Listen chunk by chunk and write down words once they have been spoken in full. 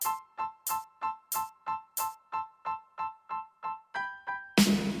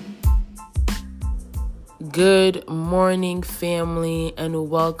Good morning, family, and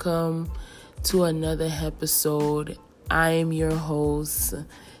welcome to another episode. I am your host,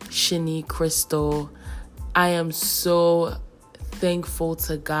 Shani Crystal. I am so thankful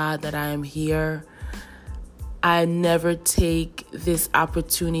to God that I am here. I never take this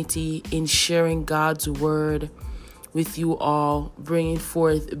opportunity in sharing God's word with you all, bringing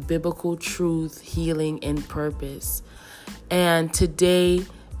forth biblical truth, healing, and purpose. And today,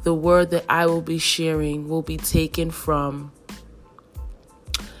 the word that I will be sharing will be taken from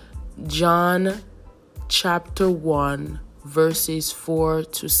John chapter 1, verses 4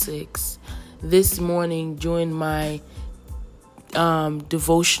 to 6. This morning, during my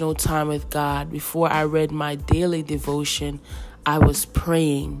devotional time with God, before I read my daily devotion, I was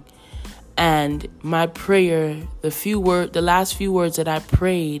praying. And my prayer, the last few words that I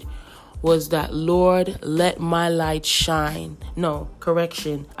prayed was that, Lord, let my light shine. No,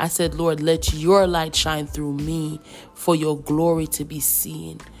 correction. I said, Lord, let your light shine through me for your glory to be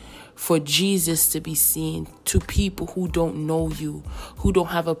seen, for Jesus to be seen to people who don't know you, who don't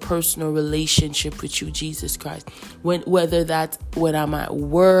have a personal relationship with you, Jesus Christ. Whether that's when I'm at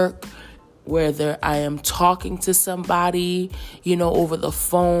work, whether I am talking to somebody, over the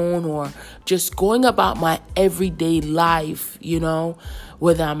phone, or just going about my everyday life,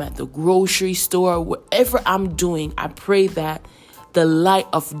 whether I'm at the grocery store, whatever I'm doing, I pray that the light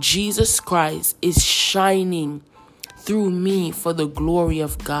of Jesus Christ is shining through me for the glory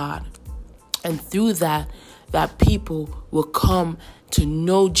of God. And through that people will come to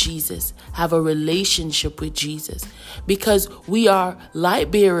know Jesus, have a relationship with Jesus, because we are light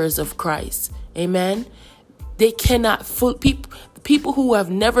bearers of Christ. Amen. They cannot people who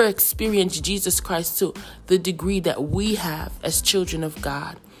have never experienced Jesus Christ to the degree that we have as children of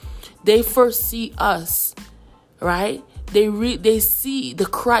God. They first see us, right? They see the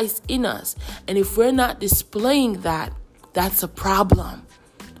Christ in us. And if we're not displaying that, that's a problem.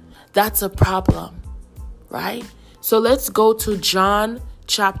 That's a problem, right? So let's go to John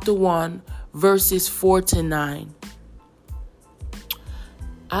chapter 1, verses 4 to 9.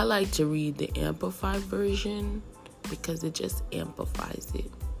 I like to read the Amplified version because it just amplifies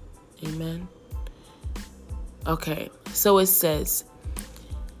it. Amen. Okay, so it says,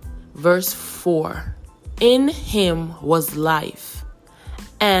 verse 4, in him was life,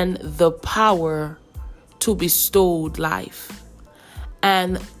 and the power to bestow life,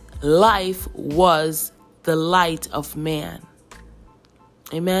 and life was the light of man.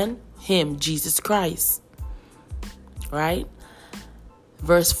 Amen. Him, Jesus Christ. Right?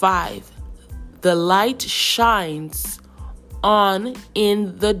 Verse 5. The light shines on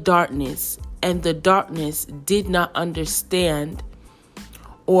in the darkness, and the darkness did not understand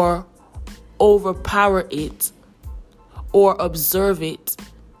or overpower it or observe it.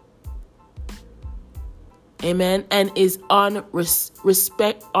 Amen. And is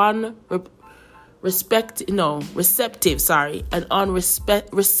receptive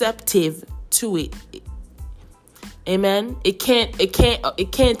to it. Amen. It can't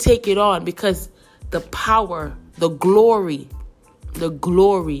take it on because the power, the glory.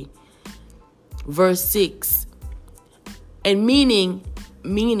 Verse 6. And meaning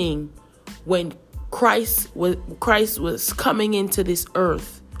when Christ was coming into this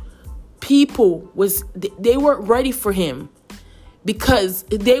earth, they weren't ready for him. Because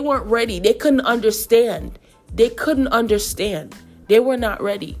they weren't ready. They couldn't understand. They were not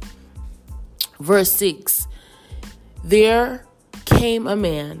ready. Verse 6. There came a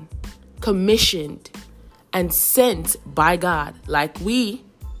man commissioned and sent by God, like we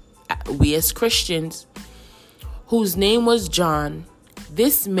as Christians, whose name was John.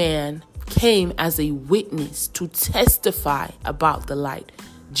 This man came as a witness to testify about the light.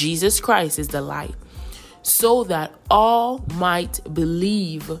 Jesus Christ is the light, so that all might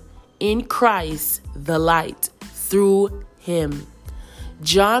believe in Christ the light through him.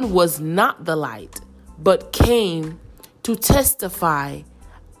 John was not the light, but came to testify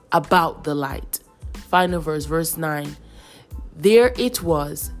about the light. Final verse 9. There it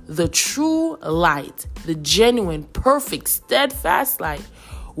was, the true light, the genuine, perfect, steadfast light,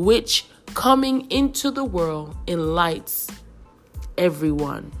 which coming into the world enlightens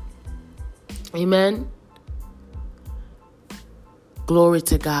everyone. Amen. Glory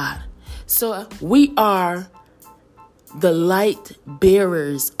to God. So we are the light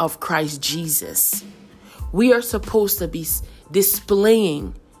bearers of Christ Jesus. We are supposed to be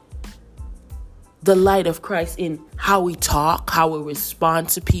displaying the light of Christ in how we talk, how we respond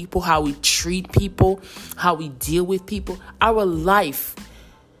to people, how we treat people, how we deal with people, our life,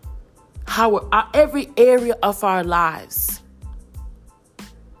 every area of our lives.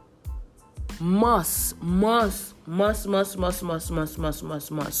 must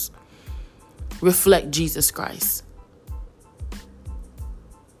reflect Jesus Christ.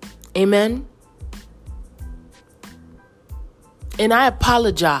 Amen. And I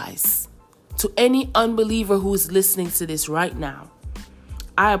apologize to any unbeliever who's listening to this right now.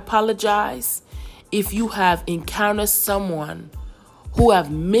 I apologize if you have encountered someone who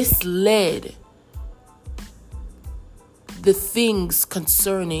have misled the things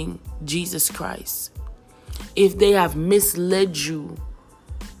concerning Jesus Christ. If they have misled you,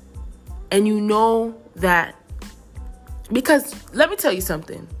 and you know that, because let me tell you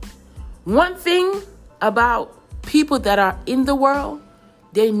something. One thing about people that are in the world,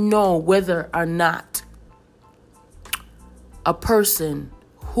 they know whether or not a person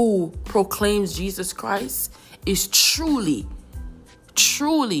who proclaims Jesus Christ is truly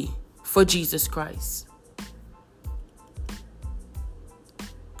for Jesus Christ.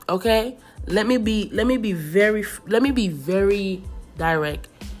 Okay? Let me be very direct.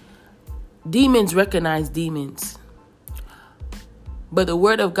 Demons recognize demons. But the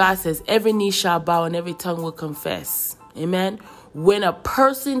word of God says every knee shall bow and every tongue will confess. Amen. When a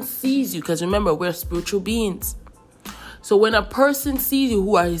person sees you, because remember, we're spiritual beings. So when a person sees you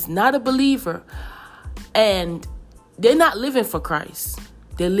who is not a believer and they're not living for Christ,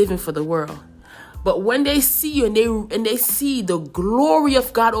 they're living for the world. But when they see you and they see the glory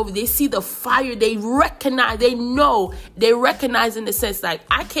of God over, they see the fire, they recognize, they recognize in the sense like,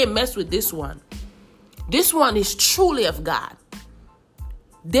 I can't mess with this one. This one is truly of God.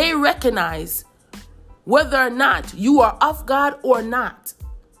 They recognize whether or not you are of God or not.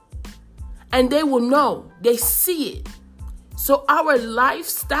 And they will know. They see it. So our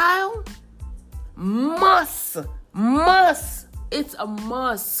lifestyle must. It's a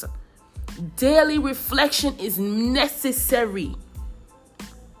must. Daily reflection is necessary.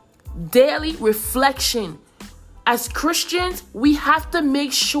 Daily reflection. As Christians, we have to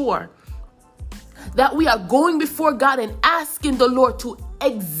make sure that we are going before God and asking the Lord to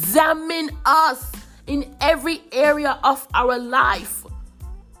examine us in every area of our life.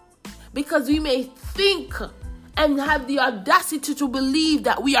 Because we may think and have the audacity to believe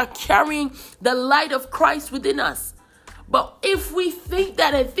that we are carrying the light of Christ within us. But if we think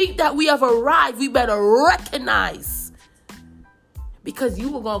that and think that we have arrived, we better recognize. Because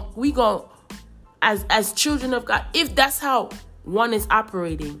as children of God, if that's how one is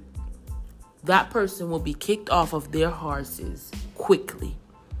operating, that person will be kicked off of their horses quickly.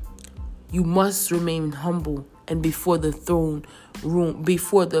 You must remain humble and before the throne room,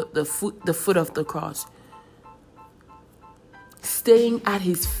 before the foot of the cross. Staying at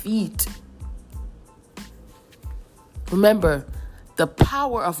his feet. Remember, the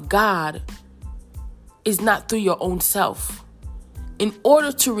power of God is not through your own self. In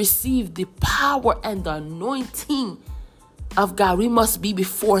order to receive the power and the anointing of God, we must be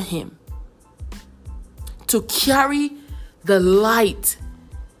before him. To carry the light.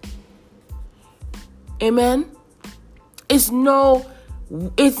 Amen.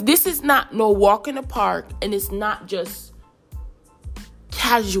 This is not no walk in the park, and it's not just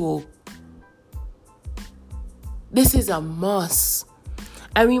casual. This is a must.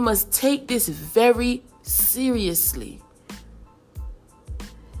 And we must take this very seriously.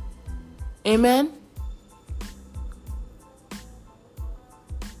 Amen.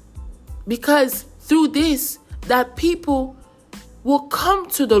 Because through this, that people will come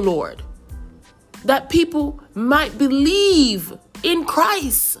to the Lord. That people might believe in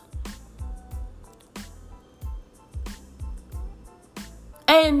Christ.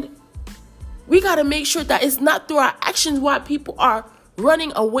 And we got to make sure that it's not through our actions why people are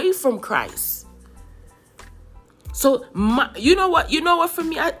running away from Christ. So, you know what? For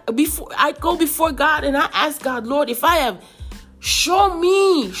me, before I go before God and I ask God, Lord, if I have, show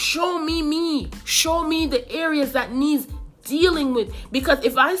me the areas that needs dealing with. Because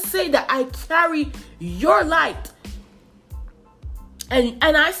if I say that I carry your light and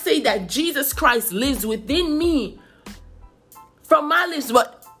I say that Jesus Christ lives within me from my lips,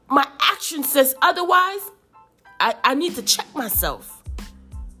 but my action says otherwise, I need to check myself.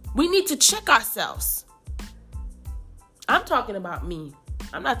 We need to check ourselves. I'm talking about me.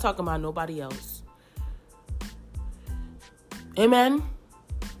 I'm not talking about nobody else. Amen.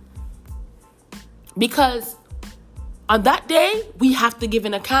 Because on that day, we have to give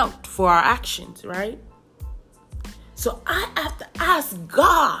an account for our actions, right? So I have to ask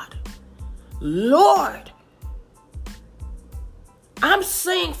God, Lord, I'm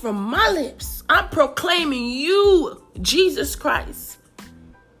saying from my lips, I'm proclaiming you, Jesus Christ.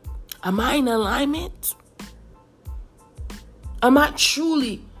 Am I in alignment? Am I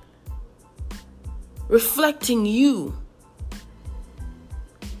truly reflecting you.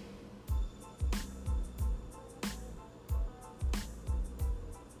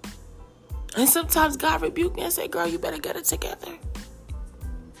 And sometimes God rebuked me and said, girl, you better get it together.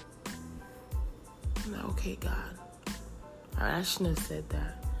 I'm like, okay, God. All right, I shouldn't have said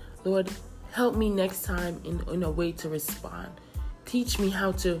that. Lord, help me next time in a way to respond. Teach me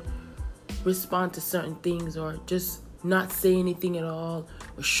how to respond to certain things, or just not say anything at all,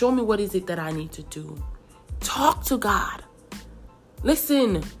 or show me what is it that I need to do. Talk to God.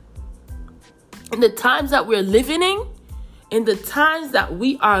 Listen, in the times that we're living in the times that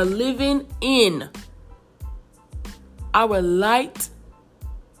we are living in, our light,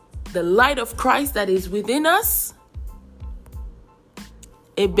 the light of Christ that is within us,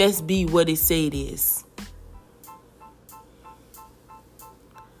 it best be what it say it is.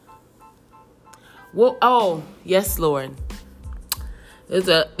 Well, oh, yes, Lord. There's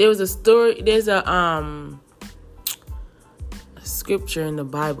a story, there's a scripture in the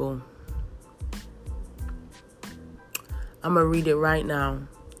Bible. I'm going to read it right now.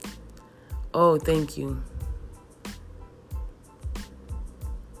 Oh, thank you.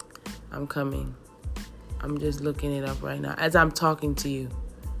 I'm coming. I'm just looking it up right now as I'm talking to you.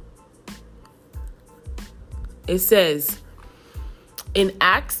 It says in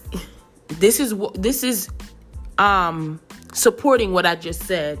Acts, this is supporting what I just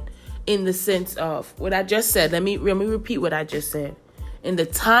said, in the sense of what I just said. Let me repeat what I just said. In the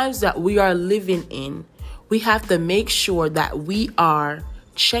times that we are living in, we have to make sure that we are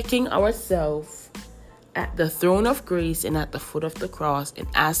checking ourselves at the throne of grace and at the foot of the cross, and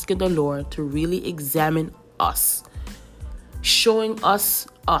asking the Lord to really examine us, showing us,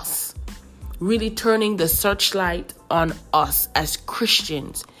 really turning the searchlight on us as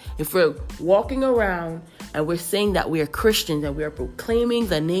Christians. If we're walking around and we're saying that we are Christians and we are proclaiming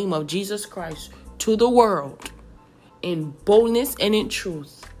the name of Jesus Christ to the world in boldness and in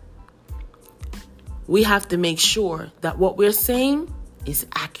truth, we have to make sure that what we're saying is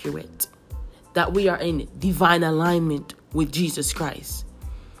accurate, that we are in divine alignment with Jesus Christ,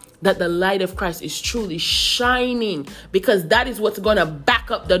 that the light of Christ is truly shining, because that is what's going to back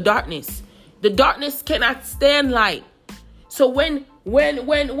up the darkness. The darkness cannot stand light. So when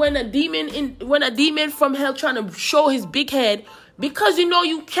a demon from hell trying to show his big head, because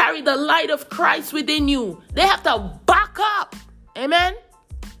you carry the light of Christ within you, they have to back up. Amen.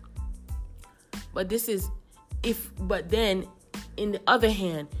 But then in the other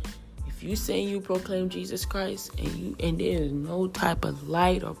hand, if you say you proclaim Jesus Christ and there is no type of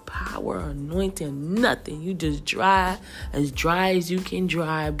light or power or anointing, nothing, you just dry as you can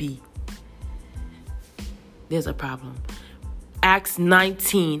be, there's a problem. Acts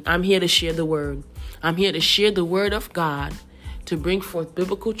 19, I'm here to share the word. I'm here to share the word of God to bring forth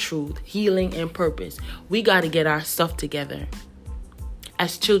biblical truth, healing, and purpose. We got to get our stuff together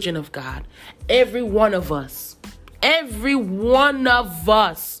as children of God. Every one of us,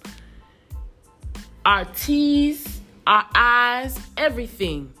 our T's, our I's,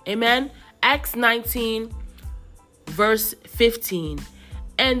 everything. Amen. Acts 19, verse 15.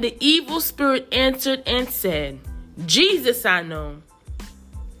 And the evil spirit answered and said, Jesus I know,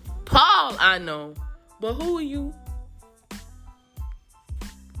 Paul I know, but who are you?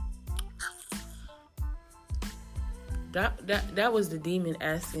 That was the demon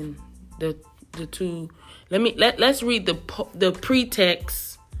asking the two. Let's read the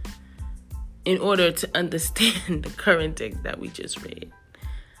pretext in order to understand the current text that we just read.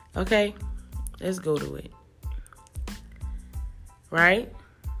 Okay, let's go to it. Right?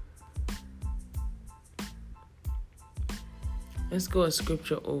 Let's go a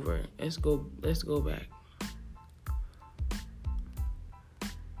scripture over. Let's go back.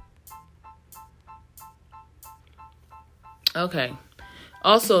 Okay.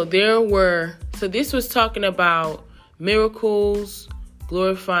 Also, so this was talking about miracles,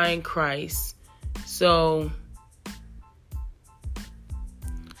 glorifying Christ. So,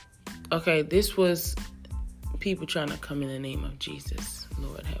 okay, this was people trying to come in the name of Jesus.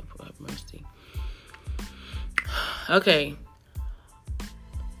 Lord have mercy. Okay.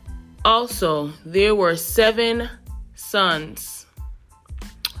 Also, there were 7 sons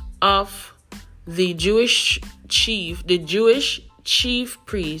of the Jewish chief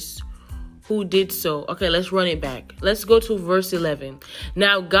priest who did so. Okay, let's run it back. Let's go to verse 11.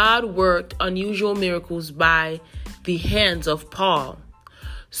 Now God worked unusual miracles by the hands of Paul,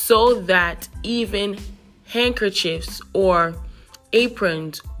 so that even handkerchiefs or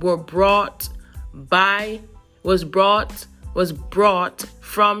aprons were brought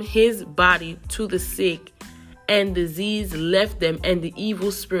from his body to the sick, and disease left them, and the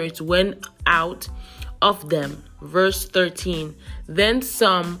evil spirits went out of them. Verse 13. Then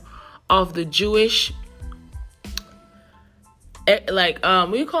some of the Jewish, what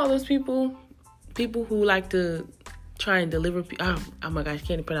do you call those people? People who like to try and deliver people. Oh my gosh, I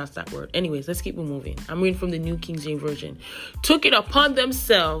can't even pronounce that word. Anyways, let's keep it moving. I'm reading from the New King James Version. Took it upon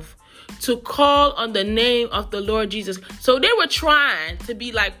themselves to call on the name of the Lord Jesus. So they were trying to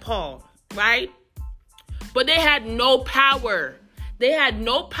be like Paul, right? But they had no power. They had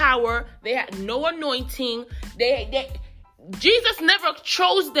no power. They had no anointing. Jesus never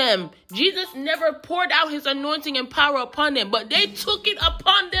chose them. Jesus never poured out his anointing and power upon them. But they took it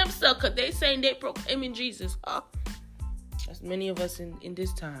upon themselves because they saying they proclaiming Jesus. As many of us in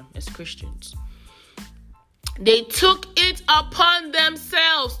this time as Christians. They took it upon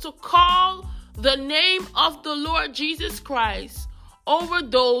themselves to call the name of the Lord Jesus Christ over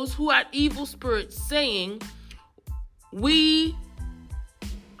those who had evil spirits, saying,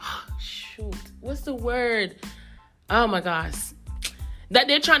 what's the word? Oh my gosh. That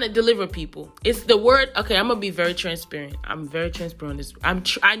they're trying to deliver people. It's the word. Okay, I'm going to be very transparent. I'm very transparent on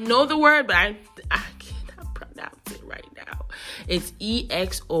this. I know the word, but I cannot pronounce it right now. It's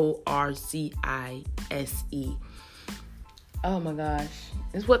EXORCISE. Oh my gosh.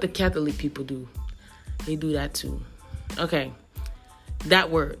 It's what the Catholic people do. They do that too. Okay. That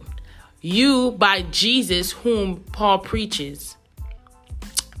word. You by Jesus whom Paul preaches.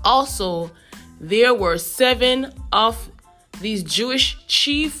 Also, there were 7 of these Jewish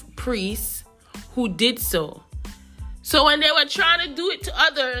chief priests who did so. So when they were trying to do it to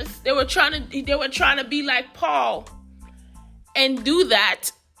others, they were trying to be like Paul and do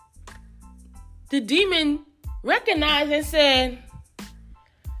that. The demon recognized and said,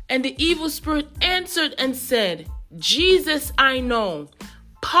 and the evil spirit answered and said, Jesus I know,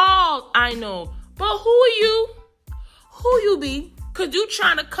 Paul I know, but who are you? Who you be? Cause you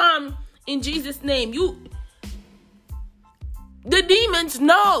trying to come in Jesus' name. The demons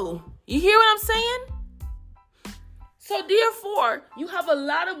know. You hear what I'm saying? So therefore, you have a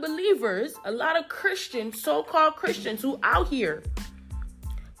lot of believers, a lot of Christians, so-called Christians who out here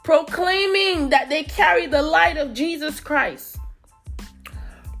proclaiming that they carry the light of Jesus Christ.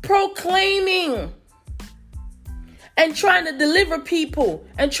 Proclaiming and trying to deliver people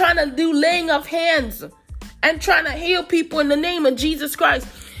and trying to do laying of hands and trying to heal people in the name of Jesus Christ.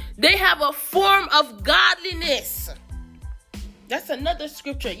 They have a form of godliness. That's another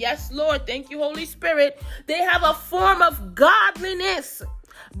scripture. Yes, Lord. Thank you, Holy Spirit. They have a form of godliness,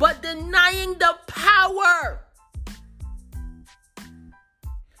 but denying the power.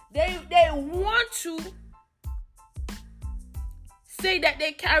 They want to say that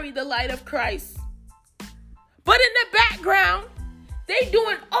they carry the light of Christ. But in the background, they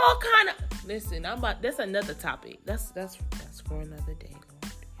doing all kind of... Listen, that's another topic. That's for another day,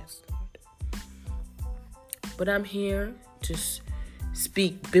 Lord. Yes, Lord. But I'm here to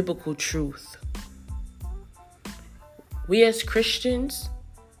speak biblical truth. We as Christians,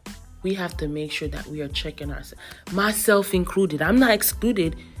 we have to make sure that we are checking ourselves. Myself included. I'm not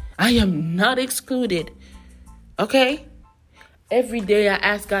excluded. I am not excluded. Okay? Every day I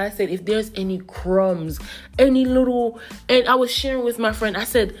ask God, I said, if there's any crumbs, any little, and I was sharing with my friend,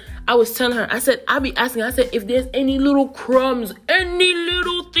 I was telling her, I'll be asking, if there's any little crumbs, any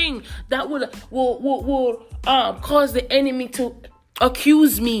little thing that will cause the enemy to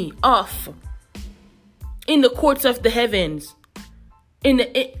accuse me of in the courts of the heavens.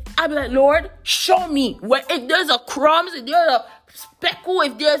 I'll be like, Lord, show me where if there's a crumbs, if there's a speckle,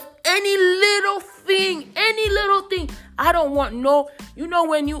 if there's any little thing. I don't want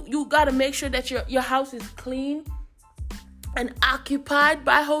when you got to make sure that your house is clean and occupied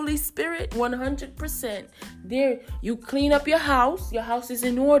by Holy Spirit 100%. There, you clean up your house is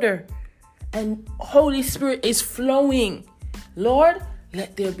in order, and Holy Spirit is flowing. Lord,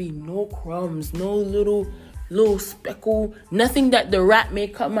 let there be no crumbs, no little speckle, nothing that the rat may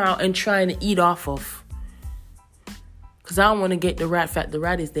come out and trying to eat off of. Because I don't want to get the rat fat. The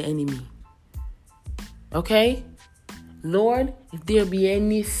rat is the enemy. Okay? Lord, if there be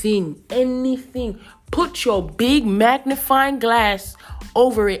anything, put your big magnifying glass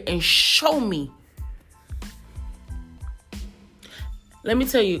over it and show me. Let me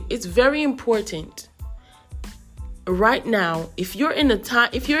tell you, it's very important right now. If you're in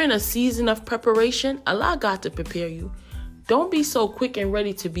a season of preparation, allow God to prepare you. Don't be so quick and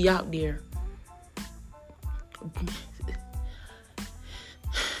ready to be out there.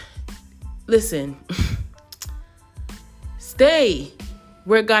 Listen. Stay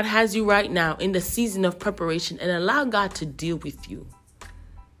where God has you right now in the season of preparation and allow God to deal with you.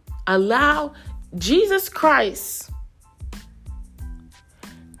 Allow Jesus Christ.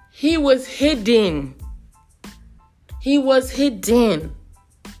 He was hidden He was hidden.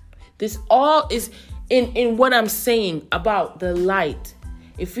 This all is in what I'm saying about the light.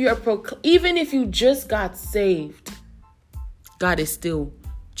 If you are even if you just got saved, God is still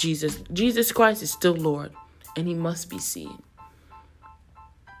Jesus. Jesus Christ is still Lord, and he must be seen.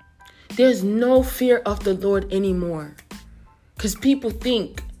 There's no fear of the Lord anymore, because people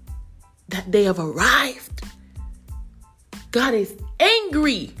think that they have arrived. God is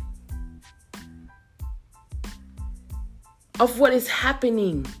angry of what is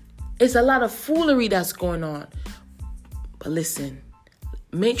happening. It's a lot of foolery that's going on. But listen,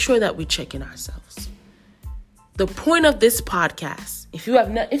 make sure that we're checking ourselves. The point of this podcast, if you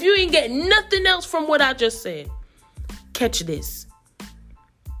ain't getting nothing else from what I just said, catch this.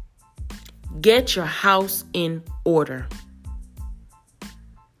 Get your house in order.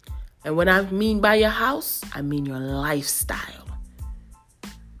 And what I mean by your house, I mean your lifestyle.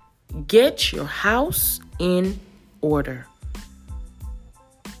 Get your house in order.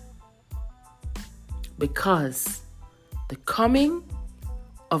 Because the coming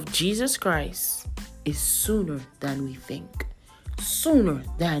of Jesus Christ is sooner than we think. Sooner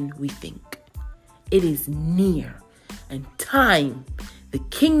than we think. It is near. And time, the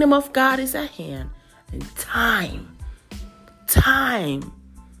kingdom of God is at hand. And time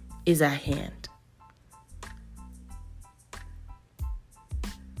is at hand.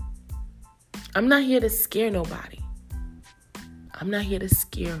 I'm not here to scare nobody. I'm not here to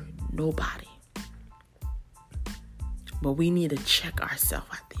scare nobody. But we need to check ourselves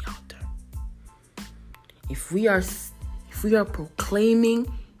at the altar. If we are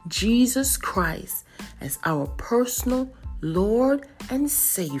proclaiming Jesus Christ as our personal Lord and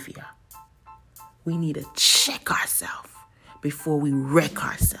Savior, we need to check ourselves before we wreck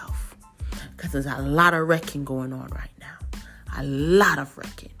ourselves. Because there's a lot of wrecking going on right now. A lot of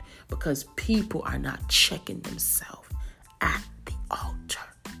wrecking. Because people are not checking themselves at the altar.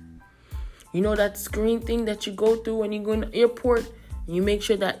 You know that screen thing that you go through when you go in the airport? And you make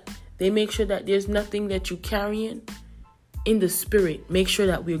sure that there's nothing that you're carrying? In the spirit, make sure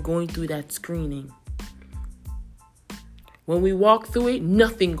that we're going through that screening. When we walk through it,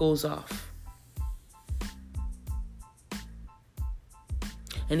 nothing goes off.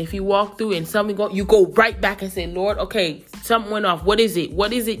 And if you walk through and something you go right back and say, Lord, okay, something went off. What is it?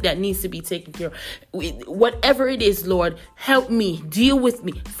 What is it that needs to be taken care of? Whatever it is, Lord, help me, deal with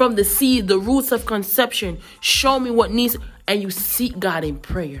me from the seed, the roots of conception. Show me what needs. And you seek God in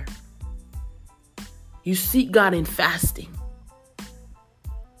prayer. You seek God in fasting.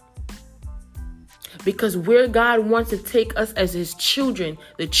 Because where God wants to take us as his children,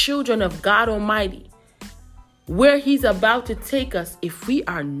 the children of God Almighty, where he's about to take us, if we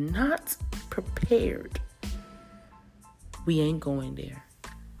are not prepared, we ain't going there.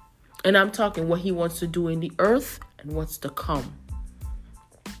 And I'm talking what he wants to do in the earth and what's to come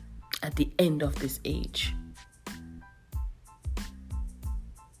at the end of this age.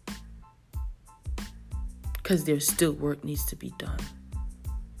 Because there's still work needs to be done.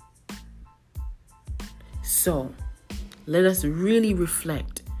 So, let us really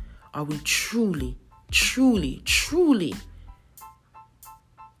reflect. Are we truly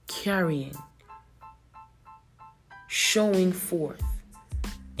carrying, showing forth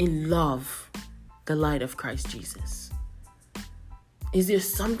in love the light of Christ Jesus? Is there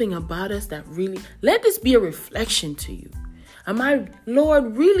something about us that really, let this be a reflection to you. Am I,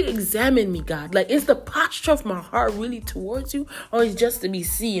 Lord, really examine me, God? Like, is the posture of my heart really towards you? Or is it just to be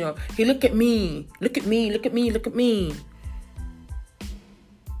seen? Or, hey, look at me. Look at me. Look at me. Look at me.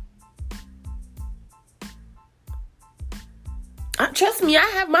 Trust me, I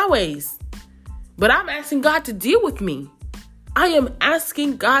have my ways. But I'm asking God to deal with me. I am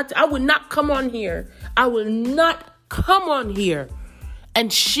asking God. I will not come on here. I will not come on here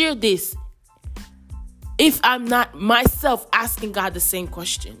and share this if I'm not myself asking God the same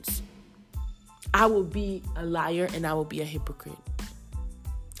questions. I will be a liar and I will be a hypocrite.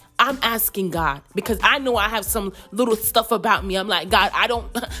 I'm asking God because I know I have some little stuff about me. I'm like, God, I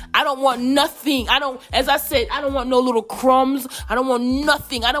don't want nothing. As I said, I don't want no little crumbs. I don't want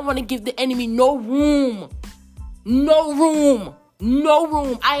nothing. I don't want to give the enemy no room. No room. No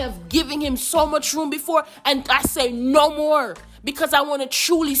room. I have given him so much room before, and I say no more. Because I want to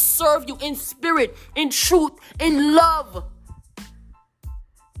truly serve you in spirit, in truth, in love.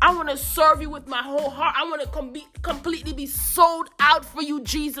 I want to serve you with my whole heart. I want to completely be sold out for you,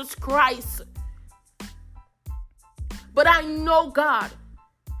 Jesus Christ. But I know, God,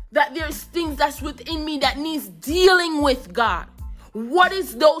 that there's things that's within me that needs dealing with, God. What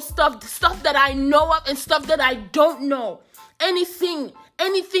is those stuff that I know of and stuff that I don't know? Anything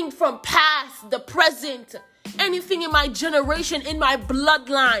from past, the present, anything in my generation, in my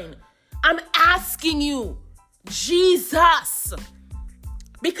bloodline. I'm asking you, Jesus,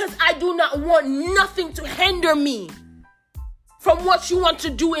 because I do not want nothing to hinder me from what you want to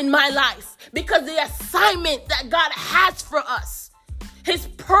do in my life, because the assignment that God has for us, his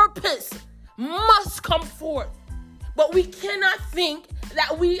purpose must come forth. But we cannot think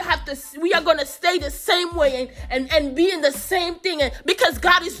that we are going to stay the same way and be in the same thing, because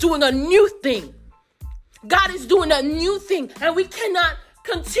God is doing a new thing. God is doing a new thing, and we cannot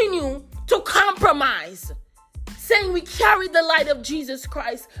continue to compromise, saying we carry the light of Jesus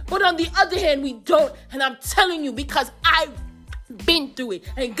Christ, but on the other hand, we don't. And I'm telling you, because I've been through it,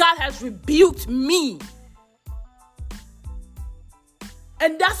 and God has rebuked me.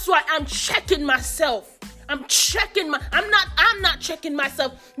 And that's why I'm checking myself. I'm not checking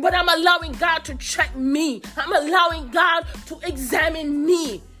myself, but I'm allowing God to check me. I'm allowing God to examine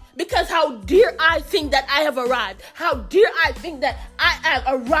me. Because how dare I think that I have arrived? How dare I think that I have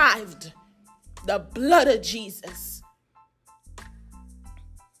arrived? The blood of Jesus.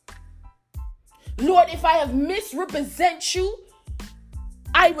 Lord, if I have misrepresented you,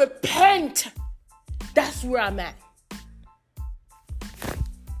 I repent. That's where I'm at.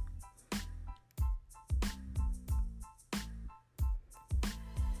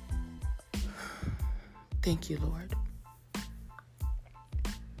 Thank you, Lord.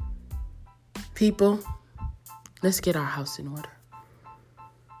 People, let's get our house in order.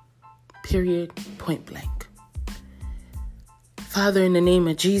 Period. Point blank. Father, in the name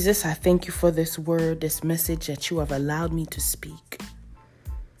of Jesus, I thank you for this word, this message that you have allowed me to speak.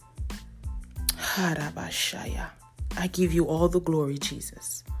 I give you all the glory,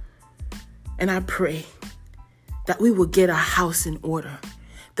 Jesus. And I pray that we will get our house in order,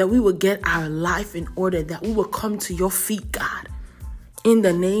 that we will get our life in order, that we will come to your feet, God, in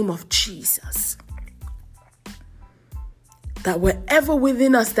the name of Jesus. That wherever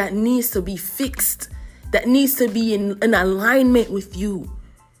within us that needs to be fixed, that needs to be in alignment with you,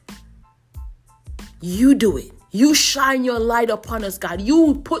 you do it. You shine your light upon us, God.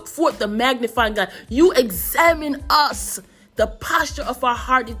 You put forth the magnifying, God. You examine us, the posture of our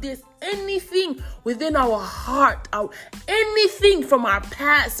heart. If there's anything within our heart, anything from our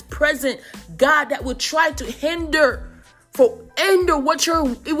past, present, God, that would try to hinder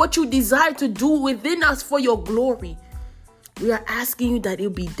what you desire to do within us for your glory, we are asking you that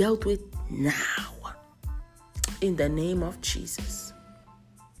it be dealt with now. In the name of Jesus.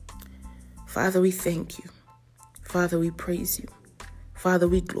 Father, we thank you. Father, we praise you. Father,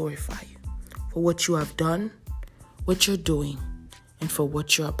 we glorify you for what you have done, what you're doing, and for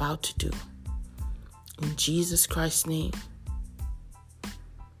what you're about to do. In Jesus Christ's name,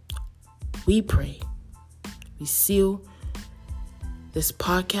 we pray. We seal this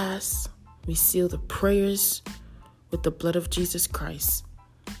podcast. We seal the prayers with the blood of Jesus Christ.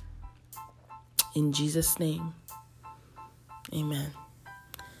 In Jesus' name, amen.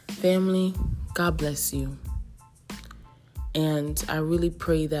 Family, God bless you. And I really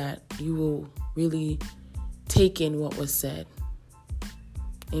pray that you will really take in what was said.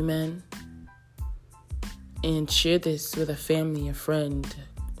 Amen. And share this with a family, a friend,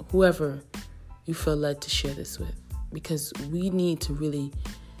 whoever you feel led to share this with. Because we need to really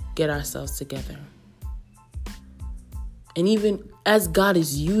get ourselves together. And even as God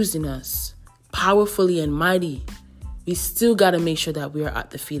is using us powerfully and mighty, we still got to make sure that we are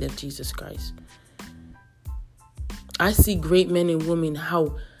at the feet of Jesus Christ. I see great men and women,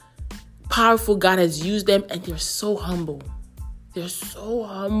 how powerful God has used them, and they're so humble. They're so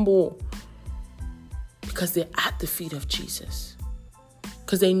humble because they're at the feet of Jesus.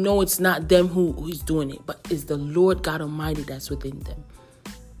 Because they know it's not them who is doing it, but it's the Lord God Almighty that's within them.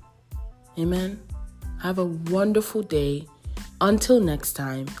 Amen. Have a wonderful day. Until next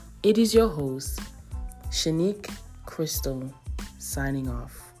time, it is your host, Shanique Crystal, signing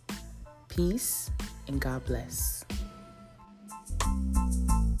off. Peace and God bless.